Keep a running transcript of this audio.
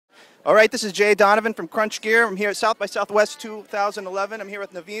All right, this is Donovan from CrunchGear. I'm here at South by Southwest 2011. I'm here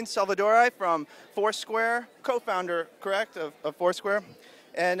with Naveen Selvadurai from Foursquare, co-founder, correct, of Foursquare.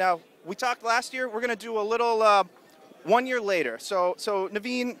 And we talked last year. We're going to do a little 1 year later. So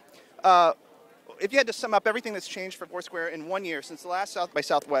Naveen, if you had to sum up everything that's changed for Foursquare in 1 year since the last South by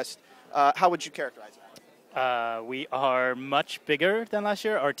Southwest, how would you characterize it? We are much bigger than last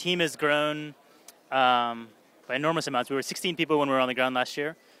year. Our team has grown by enormous amounts. We were 16 people when we were on the ground last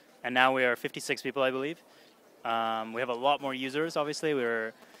year, and now we are 56 people, I believe. We have a lot more users, obviously. We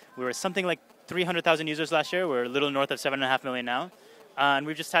were something like 300,000 users last year. We're a little north of 7.5 million now. And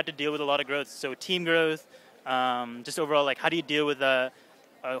we've just had to deal with a lot of growth. So team growth, just overall, like how do you deal with a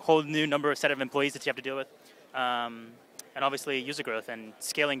whole new set of employees that you have to deal with? And obviously user growth and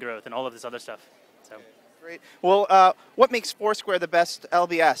scaling growth and all of this other stuff. So. Great. Well, what makes Foursquare the best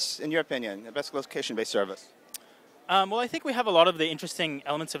LBS, in your opinion, the best location-based service? Well, I think we have a lot of the interesting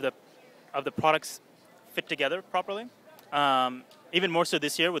elements of the products fit together properly. Even more so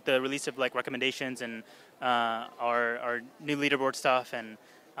this year with the release of like recommendations and our new leaderboard stuff and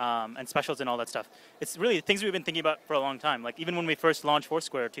specials and all that stuff. It's really things we've been thinking about for a long time. Like even when we first launched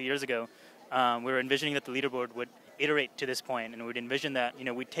Foursquare 2 years ago, we were envisioning that the leaderboard would iterate to this point, and we'd envision that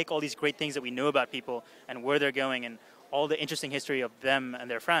we'd take all these great things that we know about people and where they're going and all the interesting history of them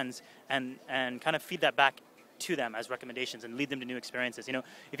and their friends, and kind of feed that back to them as recommendations and lead them to new experiences.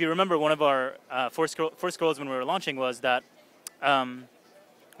 If you remember, one of our first goals when we were launching was that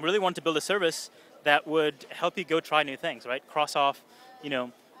we really wanted to build a service that would help you go try new things, right? Cross off,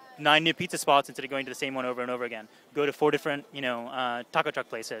 9 new pizza spots instead of going to the same one over and over again. Go to 4 different, taco truck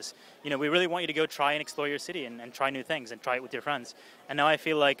places. We really want you to go try and explore your city and try new things and try it with your friends. And now I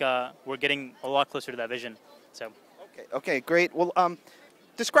feel like we're getting a lot closer to that vision. So. Okay, great. Well,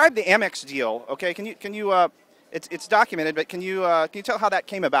 describe the Amex deal. Okay, can you? It's documented, but can you tell how that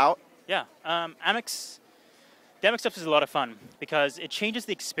came about? Yeah, the Amex stuff is a lot of fun because it changes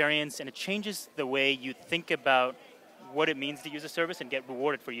the experience and it changes the way you think about what it means to use a service and get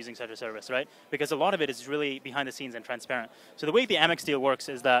rewarded for using such a service, right? Because a lot of it is really behind the scenes and transparent. So the way the Amex deal works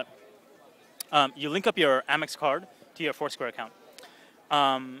is that you link up your Amex card to your Foursquare account.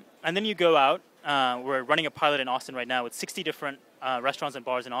 And then you go out. We're running a pilot in Austin right now with 60 different restaurants and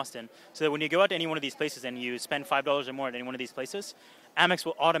bars in Austin. So that when you go out to any one of these places and you spend $5 or more at any one of these places, Amex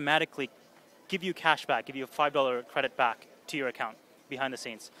will automatically give you cash back, give you a $5 credit back to your account behind the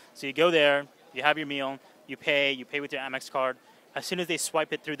scenes. So you go there, you have your meal, you pay with your Amex card. As soon as they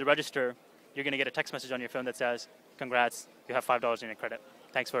swipe it through the register, you're going to get a text message on your phone that says, "Congrats, you have $5 in your credit.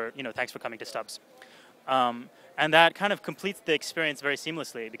 Thanks for coming to Stubbs." And that kind of completes the experience very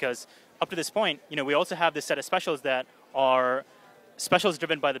seamlessly because up to this point, we also have this set of specials that are specials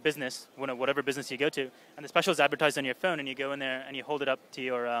driven by the business, whatever business you go to, and the special is advertised on your phone, and you go in there and you hold it up to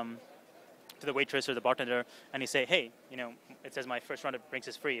your to the waitress or the bartender, and you say, "Hey, it says my first round of drinks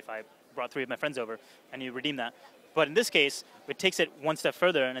is free if I brought 3 of my friends over," and you redeem that. But in this case, it takes it one step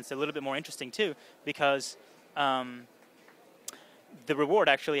further, and it's a little bit more interesting too, because the reward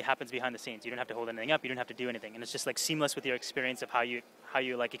actually happens behind the scenes. You don't have to hold anything up. You don't have to do anything, and it's just like seamless with your experience of how you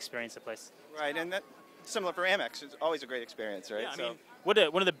like experience the place. Right, and that similar for Amex. It's always a great experience, right? Yeah, I mean,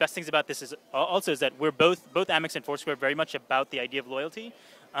 one of the best things about this is also is that we're both Amex and Foursquare very much about the idea of loyalty,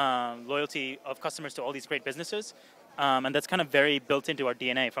 loyalty of customers to all these great businesses, and that's kind of very built into our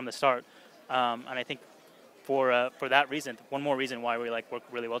DNA from the start. And I think for that reason, one more reason why we work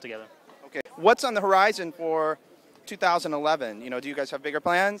really well together. Okay, what's on the horizon for 2011? Do you guys have bigger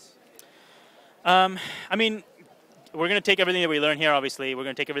plans? I mean, we're going to take everything that we learn here, obviously. We're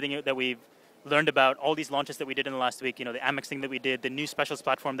going to take everything that we've learned about, all these launches that we did in the last week, the Amex thing that we did, the new specials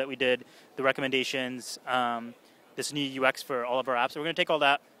platform that we did, the recommendations, this new UX for all of our apps. So we're going to take all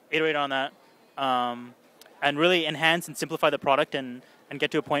that, iterate on that, and really enhance and simplify the product and get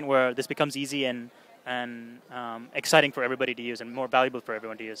to a point where this becomes easy and exciting for everybody to use and more valuable for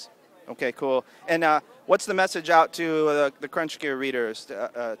everyone to use. Okay, cool. And what's the message out to the CrunchGear readers,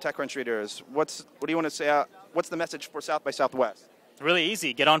 TechCrunch readers? What do you want to say? What's the message for South by Southwest? Really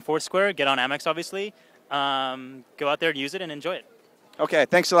easy. Get on Foursquare, get on Amex, obviously. Go out there and use it and enjoy it. Okay,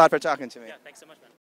 thanks a lot for talking to me. Yeah, thanks so much, man.